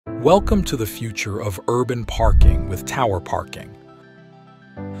Welcome to the future of urban parking with tower parking.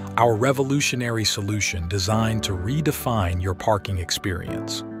 Our revolutionary solution designed to redefine your parking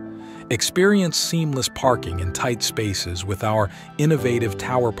experience. Experience seamless parking in tight spaces with our innovative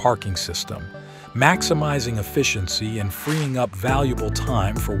tower parking system, maximizing efficiency and freeing up valuable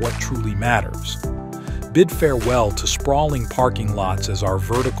time for what truly matters. Bid farewell to sprawling parking lots as our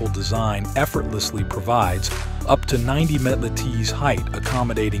vertical design effortlessly provides up to 90 meters height,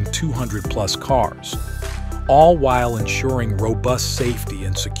 accommodating 200+ cars, all while ensuring robust safety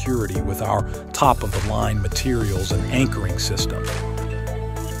and security with our top-of-the-line materials and anchoring system.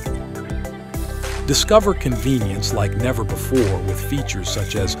 Discover convenience like never before with features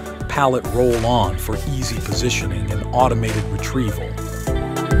such as pallet roll-on for easy positioning and automated retrieval.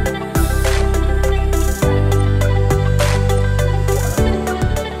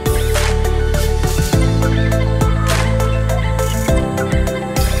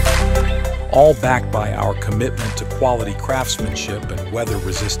 All backed by our commitment to quality craftsmanship and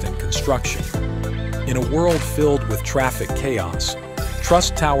weather-resistant construction. In a world filled with traffic chaos,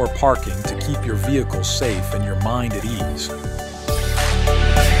 trust tower parking to keep your vehicle safe and your mind at ease.